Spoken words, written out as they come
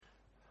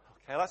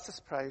Okay, let's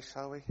just pray,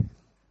 shall we?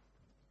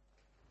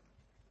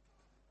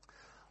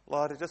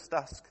 Lord, I just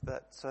ask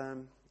that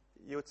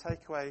you would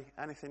take away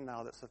anything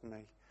now that's of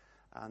me,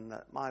 and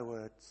that my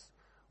words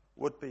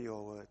would be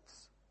your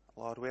words.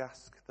 Lord, we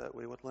ask that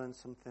we would learn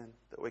something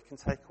that we can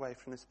take away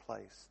from this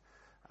place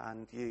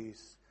and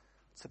use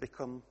to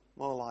become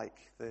more like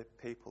the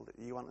people that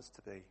you want us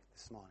to be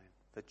this morning.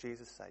 For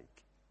Jesus'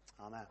 sake.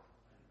 Amen.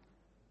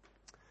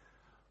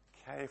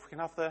 Okay, if we can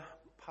have the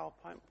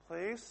PowerPoint,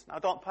 please. Now,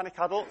 don't panic,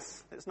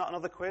 adults. It's not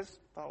another quiz.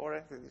 Don't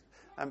worry.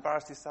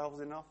 Embarrass yourselves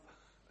enough.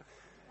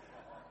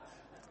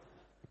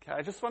 Okay,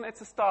 I just wanted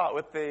to start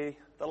with the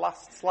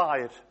last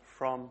slide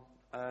from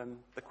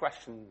the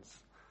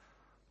questions.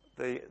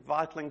 The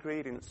vital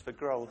ingredients for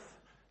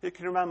growth. Who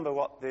can remember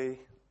what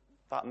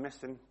that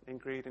missing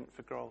ingredient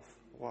for growth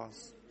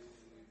was?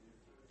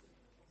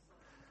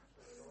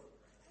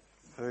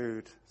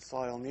 Food,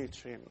 soil,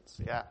 nutrients,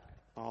 yeah,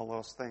 all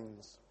those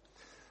things.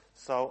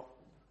 So,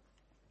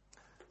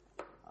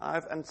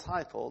 I've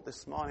entitled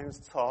this morning's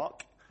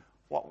talk,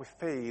 What We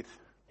Feed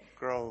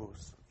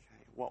Grows.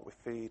 Okay, what we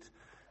feed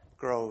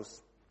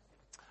grows.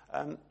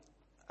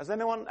 Has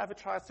anyone ever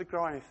tried to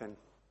grow anything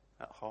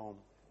at home?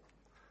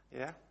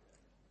 Yeah?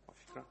 What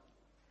have you grown?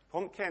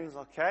 Pumpkins,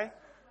 okay.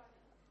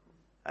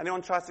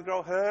 Anyone tried to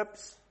grow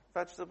herbs,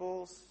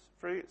 vegetables,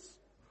 fruits?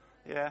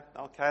 Yeah,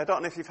 okay. I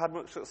don't know if you've had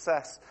much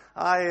success.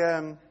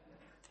 I'm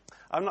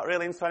not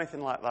really into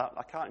anything like that.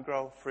 I can't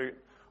grow fruit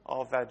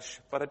or veg,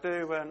 but I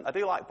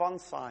do like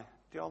bonsai.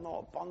 Do you all know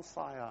what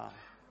bonsai are?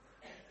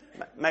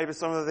 Maybe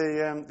some of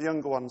the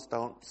younger ones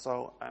don't.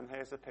 So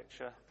here's a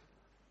picture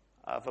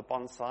of a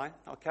bonsai.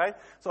 Okay,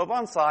 so a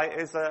bonsai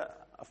is a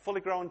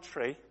fully grown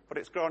tree, but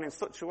it's grown in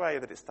such a way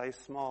that it stays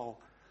small.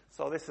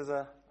 So this is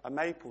a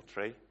maple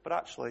tree, but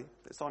actually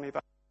it's only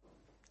about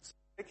this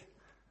big.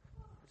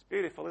 It's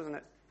beautiful, isn't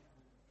it?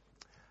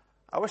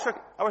 I wish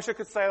I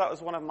could say that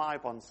was one of my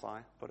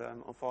bonsai, but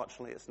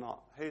unfortunately it's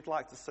not. Who'd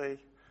like to see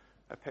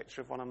a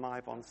picture of one of my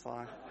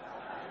bonsai?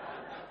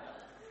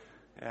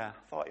 Yeah,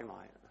 thought you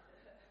might.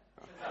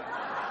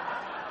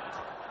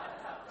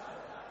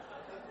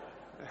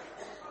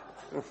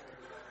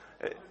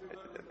 It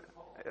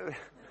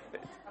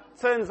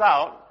turns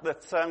out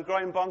that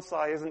growing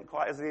bonsai isn't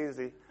quite as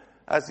easy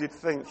as you'd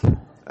think.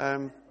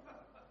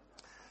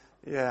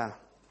 Yeah.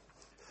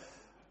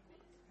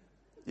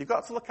 You've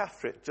got to look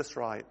after it just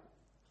right.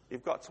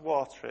 You've got to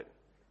water it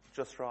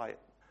just right.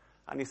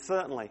 And you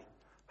certainly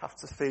have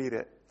to feed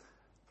it.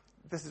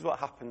 This is what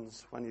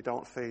happens when you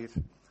don't feed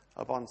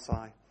a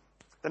bonsai.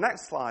 The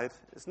next slide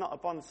is not a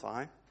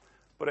bonsai,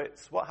 but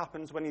it's what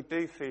happens when you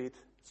do feed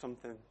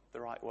something the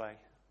right way.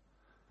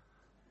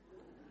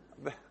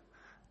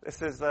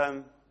 This is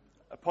a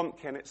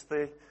pumpkin. It's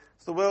the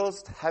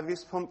world's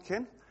heaviest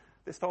pumpkin.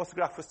 This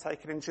photograph was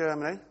taken in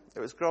Germany. It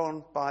was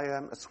grown by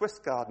a Swiss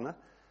gardener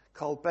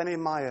called Benny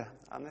Meyer,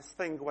 and this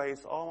thing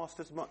weighs almost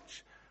as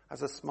much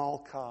as a small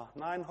car,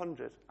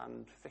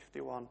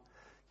 951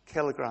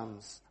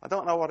 kilograms. I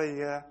don't know what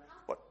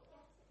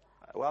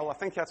well, I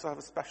think he had to have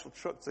a special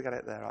truck to get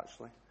it there,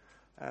 actually.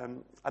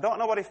 I don't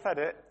know what he fed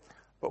it,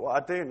 but what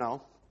I do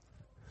know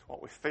is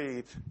what we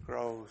feed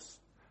grows.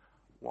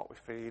 What we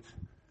feed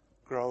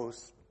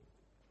grows.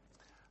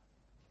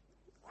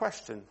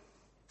 Question.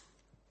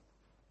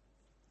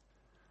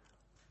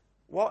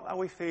 What are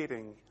we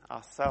feeding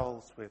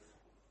ourselves with?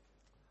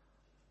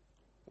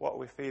 What are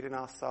we feeding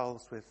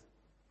ourselves with?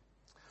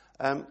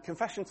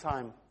 Confession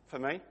time for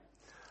me.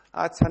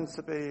 I tend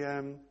to be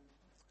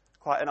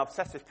quite an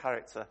obsessive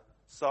character.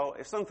 So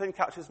if something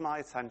catches my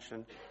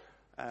attention,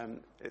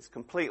 it's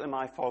completely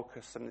my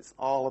focus and it's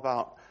all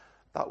about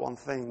that one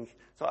thing.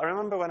 So I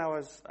remember when I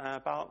was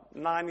about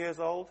 9 years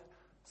old,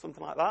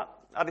 something like that,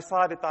 I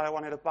decided that I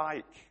wanted a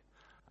bike.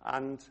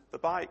 And the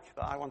bike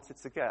that I wanted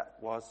to get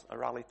was a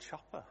rally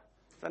chopper.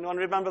 Does anyone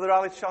remember the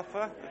rally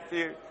chopper?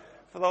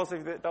 For those of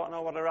you that don't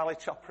know what a rally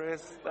chopper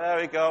is,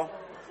 there we go.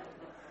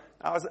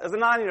 Now, as a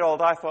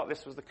 9-year-old, I thought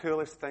this was the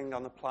coolest thing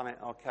on the planet,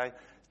 okay?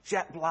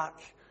 Jet black,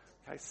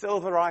 okay,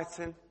 silver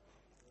writing.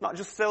 Not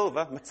just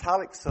silver,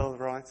 metallic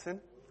silver writing,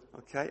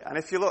 okay? And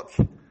if you look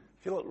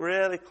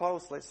really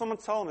closely, someone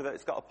told me that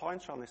it's got a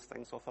pointer on this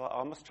thing, so I thought,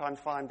 I must try and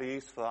find a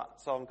use for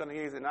that. So I'm going to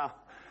use it now.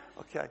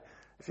 Okay.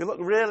 If you look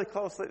really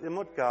closely at the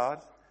mudguard,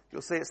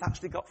 you'll see it's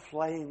actually got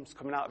flames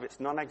coming out of its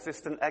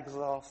non-existent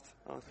exhaust.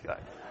 Okay.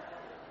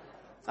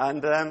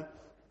 And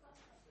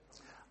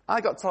I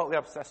got totally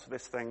obsessed with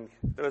this thing.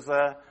 There was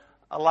a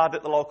lad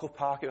at the local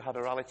park who had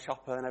a rally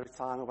chopper, and every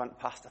time I went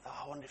past, I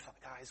thought, I wonder if that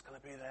guy's going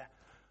to be there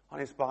on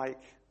his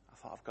bike. I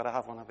thought, I've got to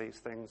have one of these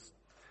things.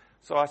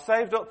 So I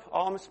saved up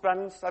all my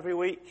spends every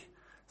week,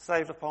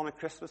 saved up all my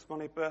Christmas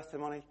money, birthday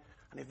money,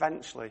 and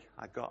eventually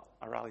I got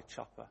a rally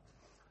chopper.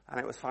 And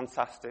it was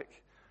fantastic.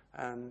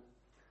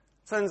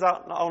 Turns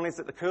out not only is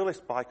it the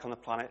coolest bike on the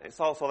planet, it's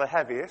also the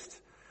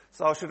heaviest.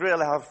 So I should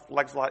really have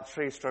legs like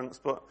tree trunks,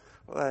 but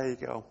there you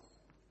go.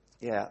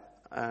 Yeah.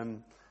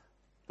 But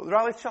the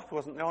rally chopper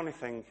wasn't the only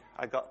thing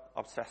I got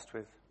obsessed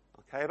with.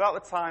 Okay, about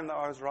the time that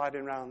I was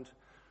riding around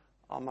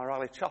on my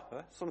rally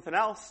chopper, something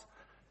else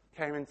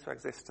came into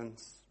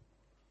existence.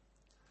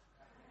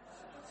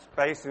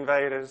 Space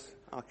Invaders.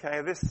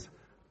 Okay,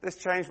 this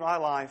changed my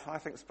life. I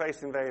think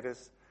Space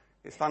Invaders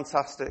is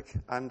fantastic,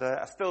 and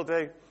I still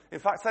do. In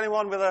fact,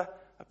 anyone with a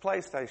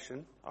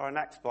PlayStation or an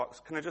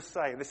Xbox, can I just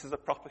say, this is a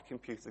proper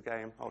computer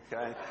game,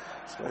 okay?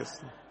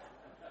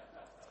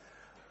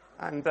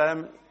 And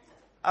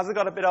as I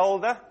got a bit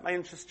older, my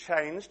interest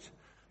changed.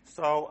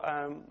 So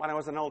when I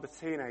was an older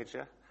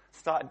teenager,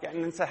 started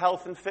getting into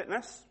health and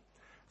fitness.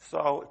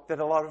 So did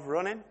a lot of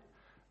running,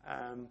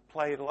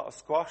 played a lot of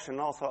squash and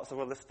all sorts of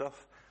other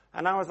stuff.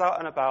 And I was out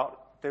and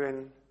about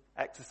doing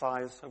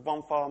exercise of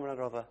one form or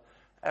another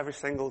every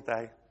single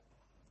day,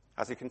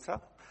 as you can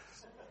tell.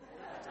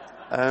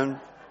 Now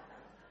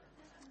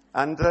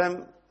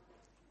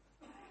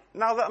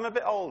that I'm a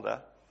bit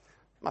older,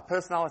 my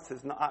personality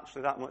is not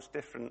actually that much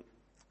different.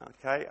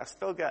 Okay, I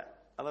still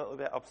get a little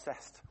bit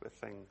obsessed with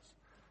things.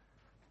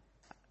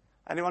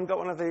 Anyone got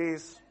one of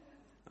these?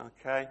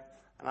 Okay,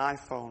 an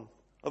iPhone.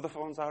 Other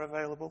phones are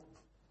available.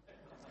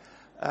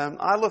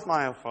 I love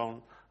my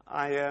iPhone.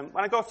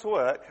 When I go to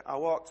work, I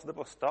walk to the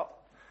bus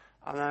stop,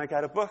 and then I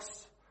get a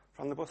bus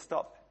from the bus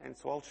stop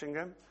into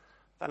Altrincham.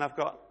 Then I've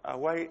got to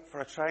wait for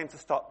a train to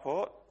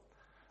Stockport.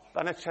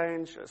 Then I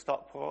change at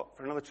Stockport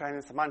for another train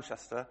into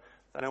Manchester.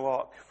 Then I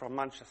walk from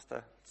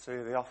Manchester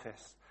to the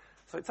office.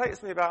 So it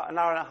takes me about an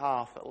hour and a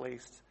half at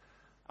least.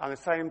 And the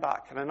same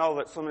back. And I know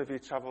that some of you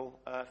travel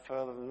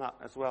further than that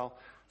as well.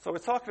 So we're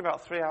talking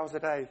about 3 hours a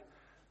day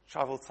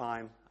travel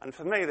time. And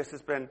for me, this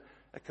has been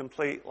a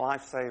complete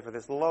lifesaver.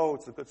 There's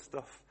loads of good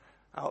stuff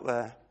out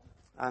there.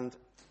 And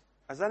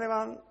has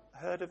anyone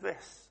heard of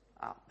this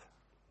app?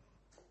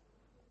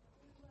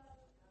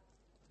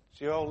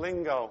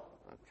 Duolingo.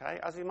 Okay,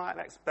 as you might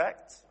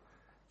expect,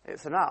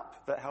 it's an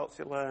app that helps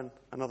you learn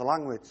another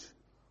language.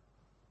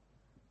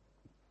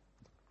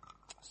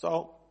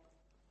 So,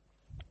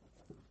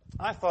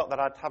 I thought that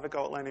I'd have a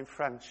go at learning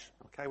French.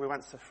 Okay, we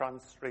went to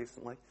France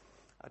recently.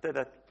 I did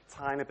a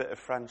tiny bit of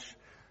French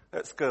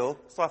at school.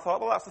 So I thought,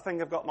 well, that's the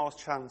thing I've got most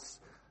chance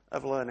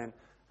of learning.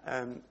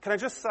 Can I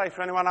just say,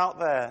 for anyone out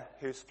there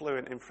who's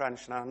fluent in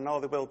French, and I know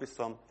there will be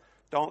some,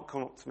 don't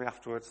come up to me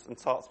afterwards and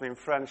talk to me in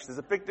French. There's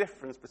a big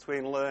difference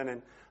between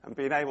learning and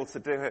being able to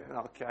do it.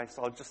 Okay,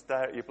 so I'll just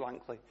stare at you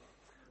blankly.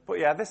 But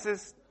yeah, this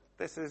is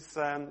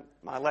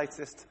my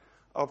latest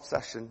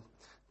obsession,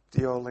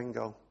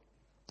 Duolingo.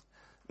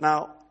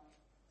 Now,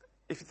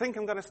 if you think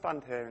I'm going to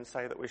stand here and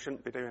say that we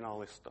shouldn't be doing all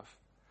this stuff,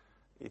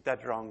 you're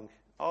dead wrong.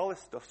 All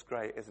this stuff's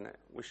great, isn't it?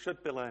 We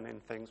should be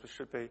learning things. We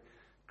should be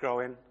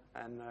growing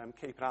and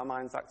keeping our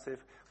minds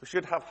active. We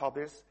should have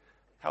hobbies.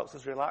 Helps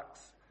us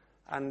relax.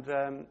 And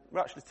we're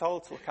actually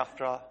told to look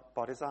after our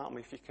bodies, aren't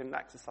we? If you can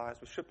exercise,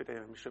 we should be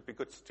doing. We should be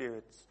good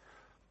stewards.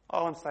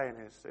 All I'm saying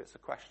is it's a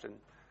question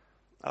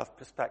of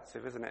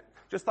perspective, isn't it?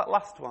 Just that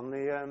last one,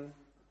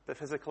 the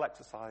physical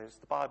exercise.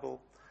 The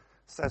Bible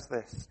says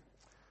this: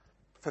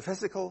 for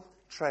physical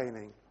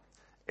training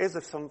is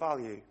of some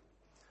value,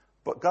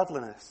 but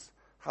godliness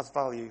has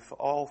value for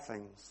all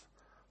things,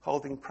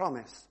 holding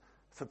promise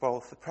for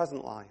both the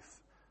present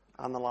life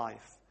and the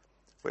life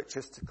which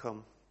is to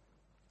come.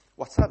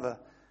 Whatever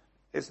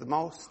is the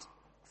most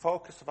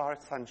focus of our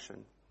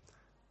attention,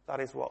 that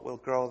is what will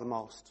grow the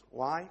most.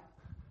 Why?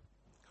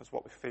 Because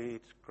what we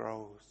feed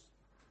grows.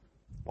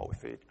 What we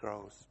feed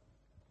grows.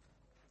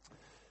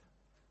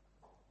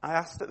 I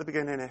asked at the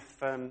beginning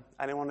if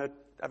anyone had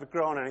ever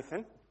grown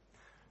anything.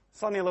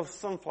 Sonia loves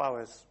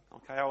sunflowers.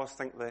 Okay, I always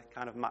think they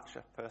kind of match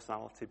her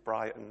personality,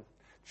 bright and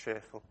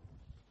cheerful.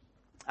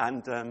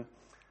 And a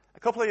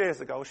couple of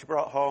years ago, she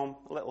brought home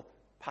a little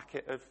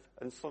packet of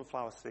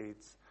sunflower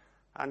seeds.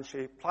 And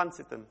she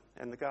planted them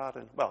in the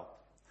garden. Well,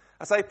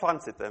 I say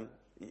planted them.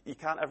 You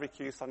can't ever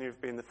accuse Sonia of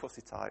being the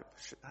fussy type.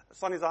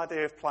 Sonia's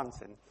idea of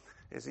planting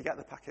is you get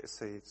the packet of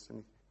seeds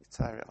and you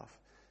tear it off.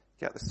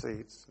 You get the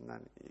seeds and then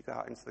you go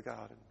out into the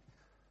garden.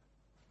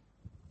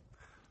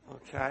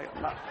 Okay.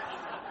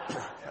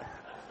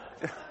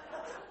 Okay.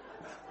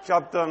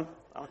 Job done.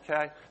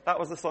 Okay. That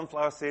was the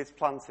sunflower seeds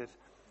planted.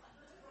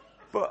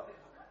 But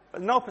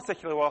no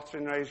particular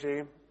watering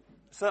regime.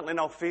 Certainly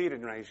no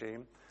feeding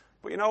regime.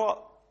 But you know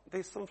what?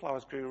 These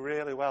sunflowers grew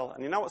really well.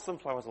 And you know what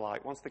sunflowers are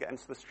like once they get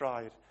into the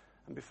stride?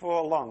 And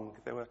before long,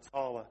 they were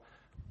taller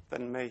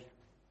than me.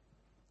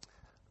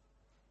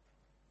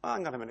 Oh,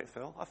 hang on a minute,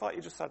 Phil. I thought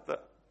you just said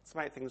that to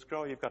make things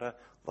grow, you've got to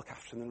look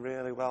after them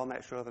really well,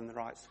 make sure they're in the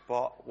right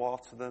spot,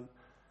 water them,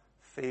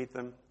 feed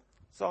them.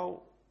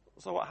 So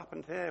what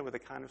happened here with a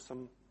kind of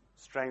some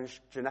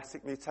strange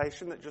genetic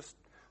mutation that just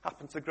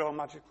happened to grow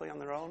magically on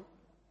their own?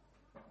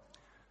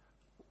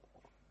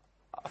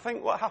 I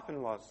think what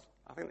happened was,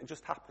 I think they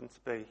just happened to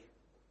be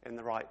in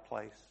the right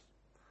place.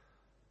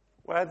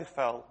 Where they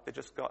fell, they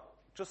just got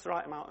just the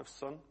right amount of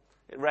sun.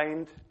 It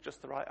rained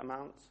just the right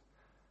amount.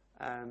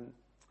 And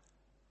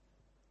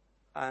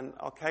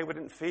okay, we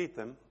didn't feed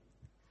them,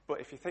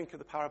 but if you think of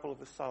the parable of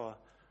the sower,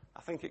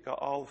 I think it got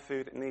all the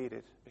food it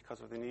needed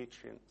because of the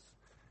nutrients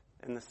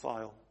in the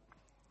soil.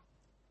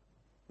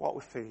 What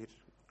we feed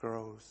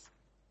grows.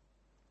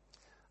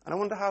 And I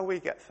wonder how we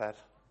get fed.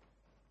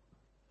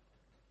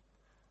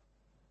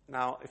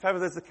 Now, if ever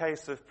there's a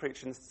case of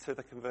preaching to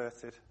the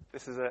converted,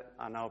 this is it,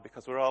 I know,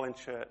 because we're all in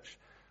church.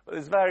 But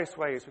there's various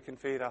ways we can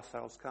feed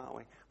ourselves, can't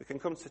we? We can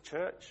come to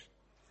church.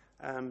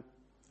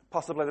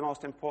 Possibly the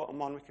most important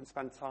one, we can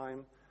spend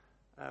time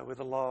with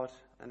the Lord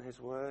and His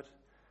Word.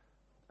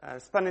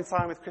 Spending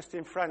time with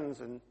Christian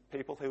friends and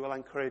people who will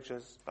encourage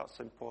us, that's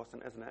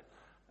important, isn't it?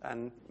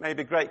 And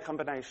maybe a great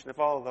combination of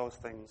all of those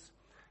things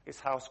is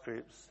house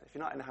groups. If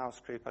you're not in a house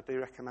group, I do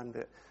recommend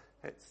it.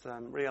 It's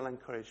real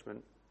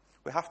encouragement.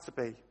 We have to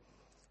be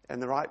in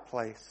the right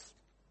place.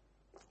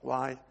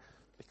 Why?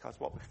 Because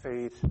what we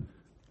feed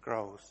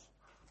grows.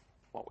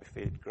 What we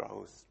feed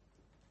grows.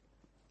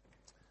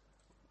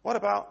 What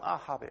about our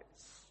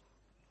habits?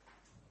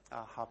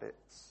 Our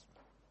habits.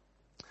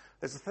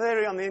 There's a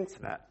theory on the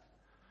internet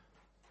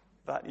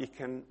that you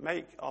can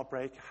make or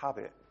break a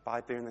habit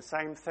by doing the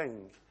same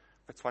thing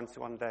for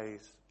 21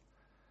 days.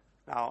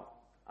 Now,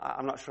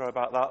 I'm not sure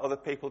about that. Other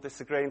people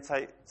disagree and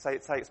say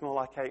it takes more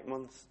like 8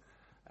 months.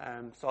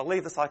 So I'll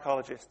leave the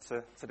psychologists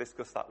to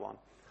discuss that one.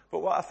 But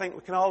what I think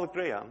we can all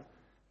agree on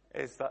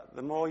is that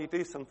the more you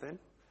do something,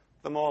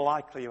 the more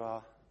likely you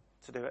are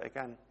to do it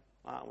again,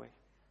 aren't we?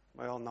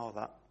 We all know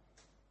that.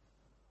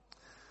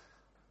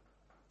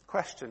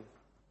 Question.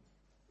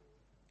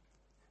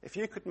 If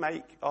you could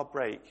make or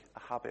break a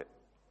habit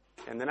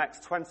in the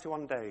next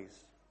 21 days,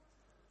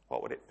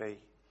 what would it be?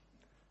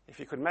 If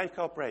you could make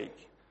or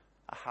break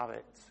a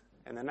habit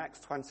in the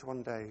next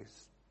 21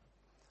 days,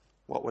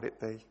 what would it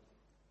be?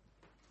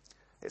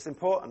 It's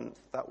important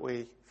that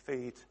we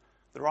feed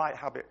the right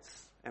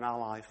habits in our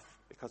life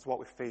because what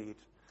we feed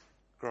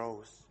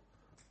grows.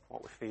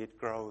 What we feed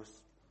grows.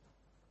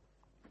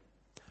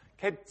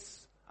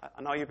 Kids,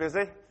 I know you're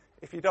busy.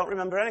 If you don't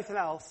remember anything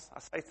else I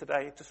say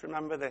today, just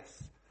remember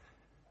this.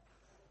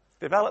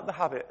 Develop the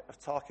habit of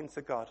talking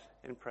to God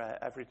in prayer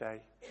every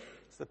day.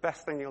 It's the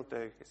best thing you'll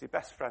do. It's your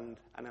best friend,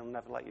 and He'll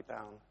never let you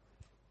down.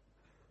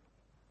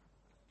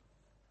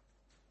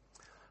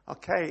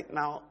 Okay,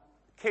 now,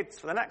 kids,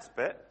 for the next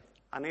bit,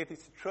 I need you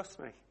to trust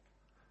me.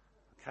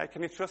 Okay,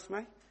 can you trust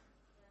me?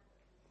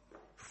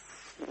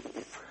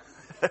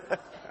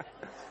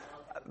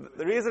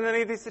 The reason I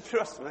need you to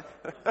trust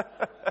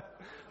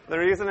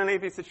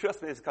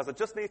me, is because I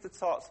just need to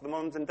talk to the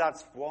mums and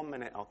dads for 1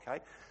 minute, okay?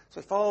 So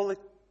if all the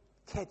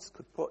kids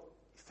could put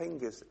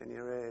fingers in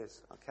your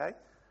ears, okay?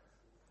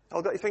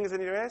 All got your fingers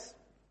in your ears?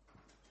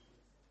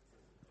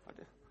 What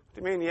do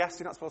you mean, yes,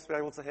 you're not supposed to be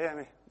able to hear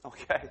me?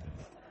 Okay.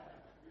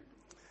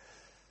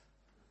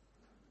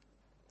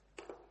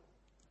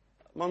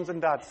 Mums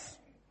and dads,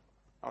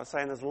 I was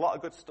saying there's a lot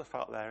of good stuff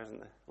out there, isn't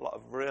there? A lot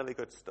of really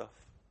good stuff.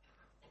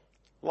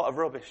 A lot of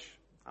rubbish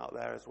out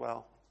there as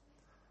well.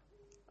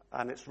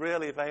 And it's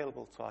really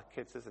available to our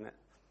kids, isn't it?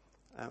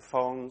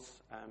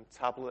 Phones,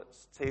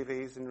 tablets,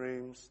 TVs in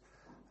rooms,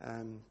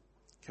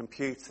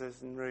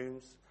 computers in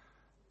rooms.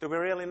 Do we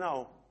really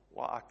know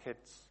what our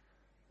kids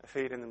are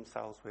feeding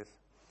themselves with?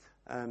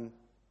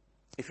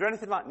 If you're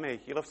anything like me,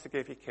 you love to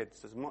give your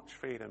kids as much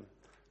freedom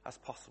as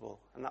possible.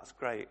 And that's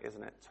great,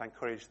 isn't it? To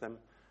encourage them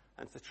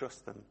and to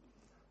trust them.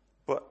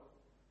 But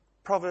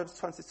Proverbs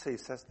 22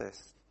 says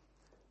this: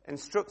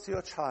 instruct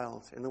your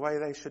child in the way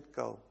they should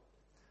go,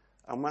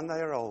 and when they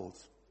are old,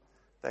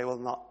 they will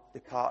not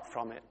depart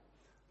from it.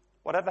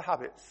 Whatever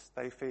habits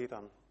they feed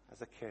on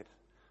as a kid,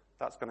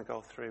 that's going to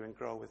go through and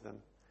grow with them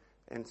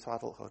into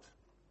adulthood.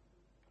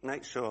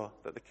 Make sure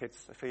that the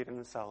kids are feeding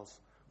themselves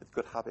with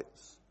good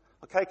habits.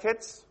 Okay,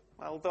 kids?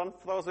 Well done.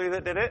 For those of you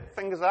that did it,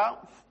 fingers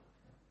out.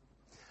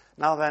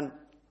 Now then,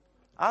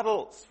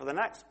 adults, for the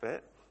next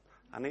bit,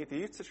 I need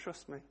you to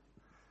trust me.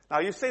 Now,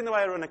 you've seen the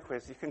way I run a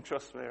quiz. You can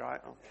trust me, right?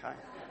 Okay.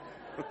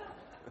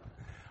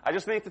 I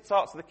just need to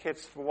talk to the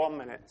kids for 1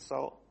 minute.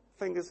 So,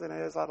 fingers in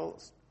ears,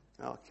 adults.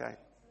 Okay.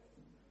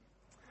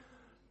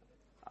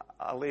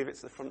 I'll leave it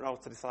to the front row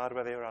to decide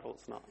whether you're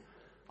adults or not.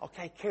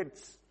 Okay,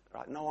 kids.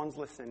 Right, no one's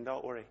listening,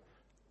 don't worry.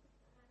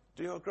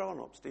 Do your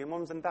grown-ups, do your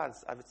mums and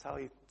dads ever tell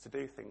you to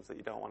do things that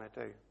you don't want to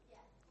do? Yeah.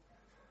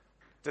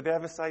 Did they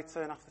ever say,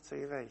 turn off the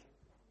TV?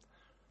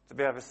 Did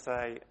they ever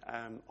say,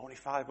 only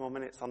 5 more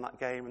minutes on that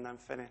game and then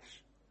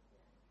finish?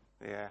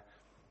 Yeah.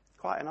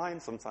 Quite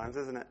annoying sometimes,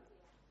 isn't it?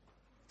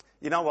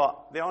 You know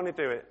what? They only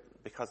do it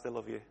because they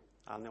love you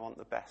and they want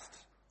the best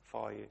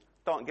for you.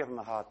 Don't give them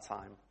a hard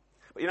time.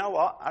 But you know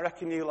what? I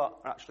reckon you lot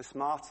are actually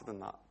smarter than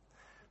that.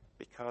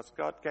 Because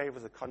God gave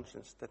us a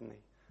conscience, didn't He?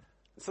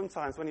 And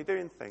sometimes when you're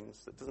doing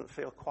things that doesn't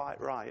feel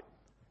quite right,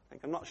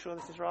 think, I'm not sure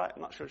this is right,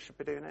 I'm not sure I should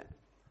be doing it.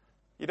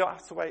 You don't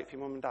have to wait for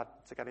your mum and dad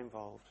to get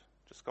involved.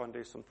 Just go and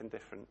do something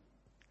different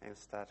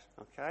instead,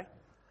 okay?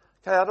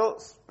 Okay,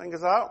 adults,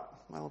 fingers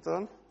out. Well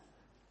done.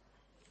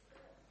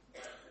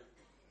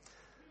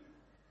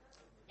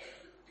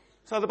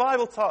 So the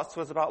Bible talks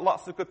to us about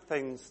lots of good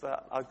things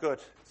that are good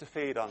to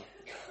feed on.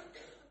 It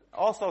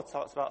also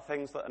talks about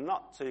things that are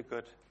not too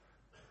good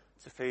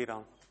to feed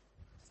on.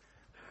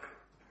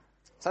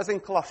 It says in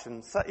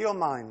Colossians, set your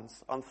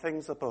minds on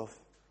things above.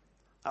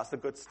 That's the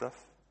good stuff.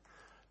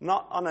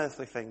 Not on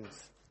earthly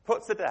things.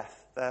 Put to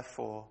death,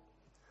 therefore,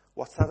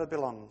 whatever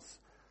belongs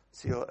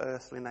to your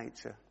earthly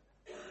nature.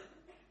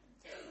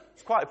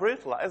 It's quite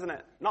brutal, that, isn't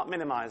it? Not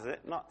minimise it,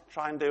 not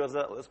try and do as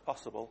little as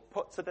possible.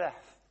 Put to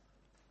death,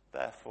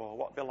 therefore,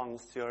 what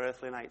belongs to your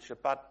earthly nature,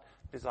 bad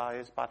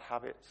desires, bad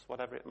habits,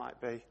 whatever it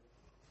might be.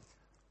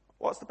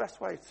 What's the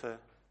best way to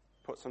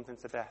put something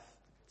to death,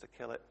 to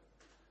kill it?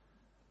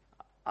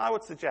 I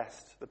would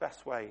suggest the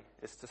best way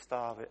is to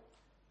starve it.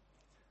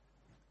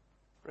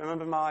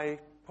 Remember my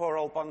poor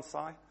old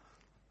bonsai?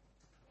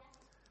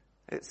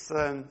 It's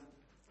an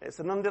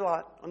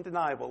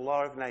undeniable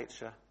law of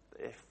nature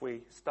that if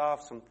we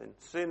starve something,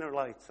 sooner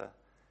or later,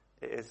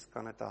 it is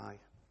going to die.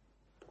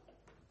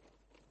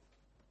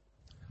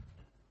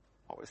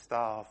 What we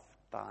starve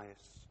dies.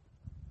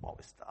 What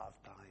we starve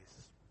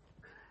dies.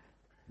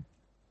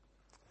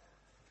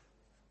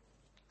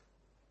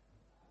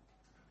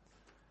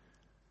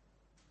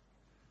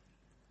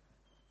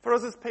 For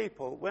us as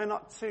people, we're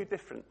not too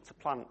different to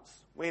plants.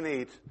 We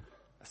need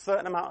a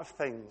certain amount of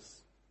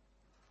things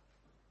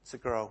to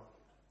grow.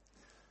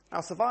 Now,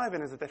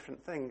 surviving is a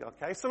different thing,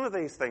 okay? Some of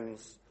these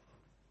things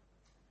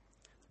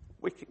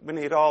we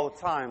need all the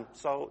time.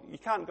 So you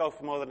can't go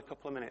for more than a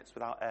couple of minutes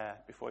without air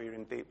before you're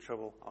in deep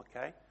trouble,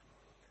 okay?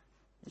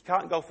 You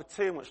can't go for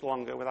too much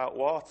longer without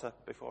water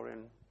before you're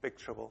in big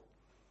trouble.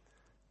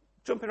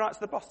 Jumping right to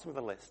the bottom of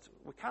the list,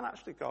 we can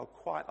actually go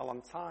quite a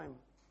long time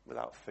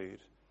without food.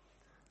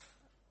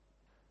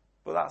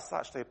 But that's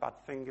actually a bad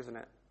thing, isn't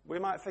it? We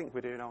might think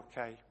we're doing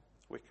okay.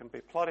 We can be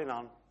plodding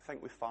on,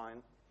 think we're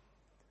fine.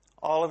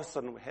 All of a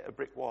sudden we hit a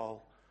brick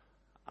wall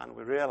and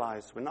we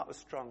realise we're not as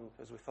strong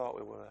as we thought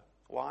we were.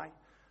 Why?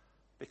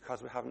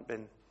 Because we haven't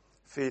been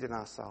feeding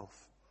ourselves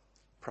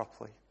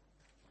properly.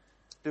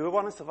 Do we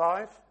want to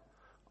survive?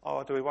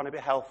 Or do we want to be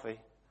healthy?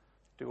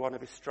 Do we want to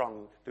be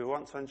strong? Do we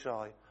want to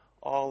enjoy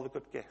all the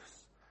good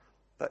gifts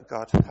that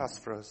God has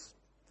for us?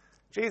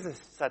 Jesus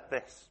said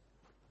this,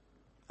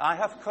 I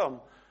have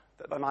come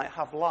that they might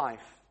have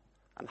life,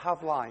 and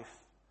have life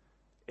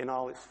in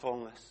all its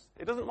fullness.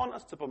 He doesn't want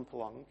us to bump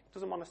along. He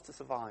doesn't want us to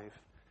survive.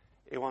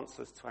 He wants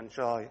us to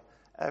enjoy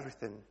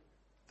everything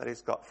that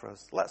he's got for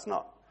us. Let's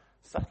not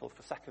settle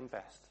for second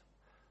best.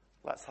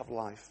 Let's have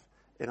life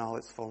in all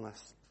its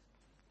fullness.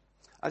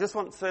 I just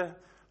want to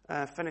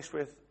finish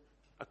with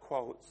a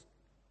quote.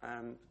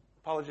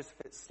 Apologies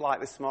if it's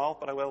slightly small,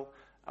 but I will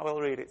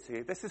read it to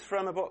you. This is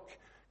from a book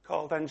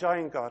called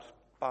Enjoying God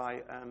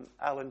by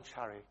Ellen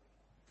Cherry.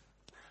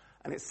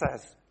 And it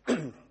says,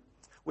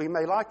 we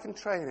may liken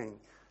training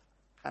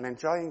and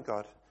enjoying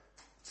God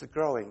to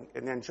growing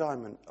in the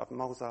enjoyment of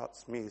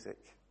Mozart's music.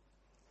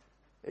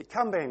 It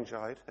can be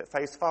enjoyed at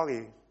face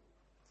value,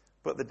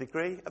 but the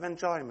degree of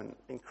enjoyment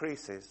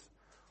increases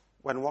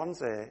when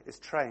one's ear is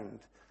trained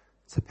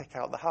to pick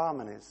out the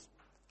harmonies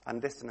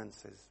and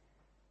dissonances.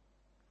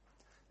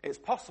 It's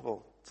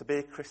possible to be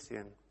a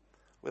Christian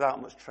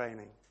without much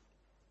training.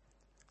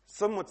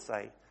 Some would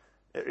say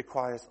it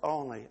requires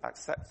only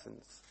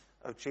acceptance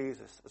of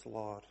Jesus as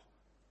Lord.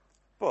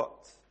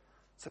 But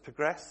to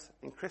progress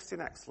in Christian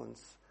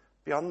excellence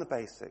beyond the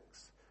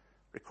basics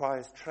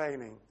requires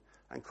training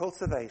and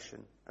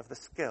cultivation of the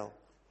skill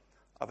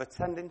of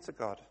attending to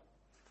God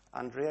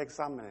and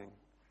re-examining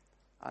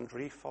and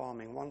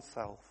reforming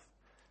oneself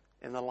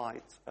in the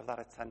light of that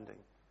attending.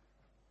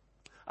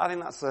 I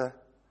think that's a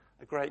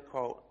great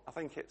quote. I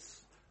think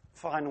it's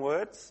fine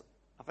words.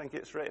 I think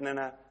it's written in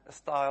a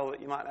style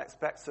that you might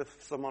expect of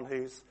someone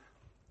who's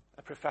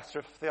a professor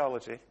of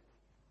theology.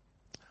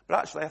 But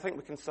actually, I think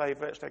we can say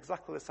virtually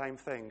exactly the same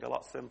thing, a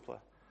lot simpler.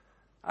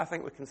 I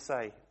think we can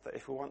say that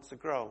if we want to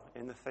grow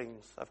in the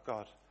things of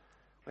God,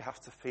 we have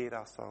to feed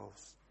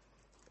ourselves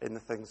in the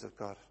things of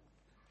God.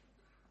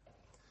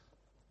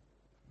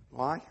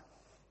 Why?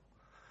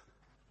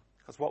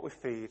 Because what we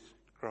feed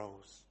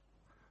grows.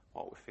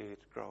 What we feed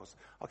grows.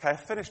 Okay, I've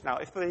finished now.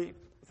 If the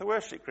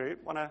worship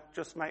group want to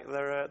just make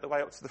their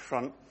way up to the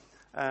front,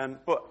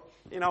 but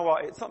you know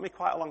what, it took me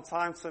quite a long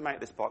time to make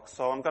this box,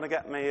 so I'm going to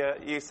get my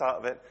use out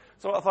of it.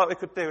 So what I thought we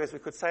could do is we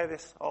could say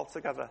this all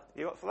together.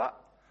 You up for that?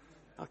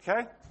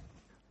 Okay?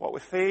 What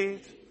we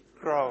feed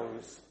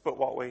grows, but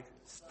what we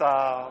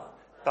starve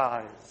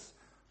dies.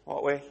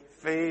 What we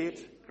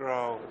feed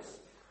grows,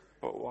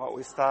 but what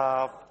we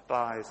starve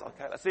dies.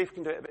 Okay, let's see if we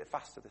can do it a bit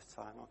faster this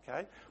time,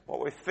 okay?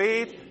 What we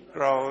feed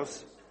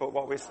grows, but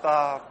what we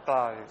starve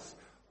dies.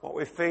 What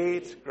we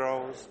feed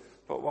grows,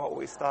 but what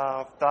we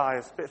starve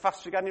dies. A bit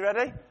faster again, you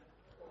ready?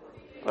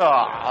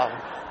 Oh.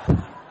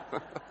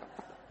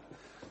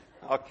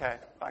 Okay,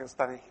 thanks,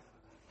 Danny.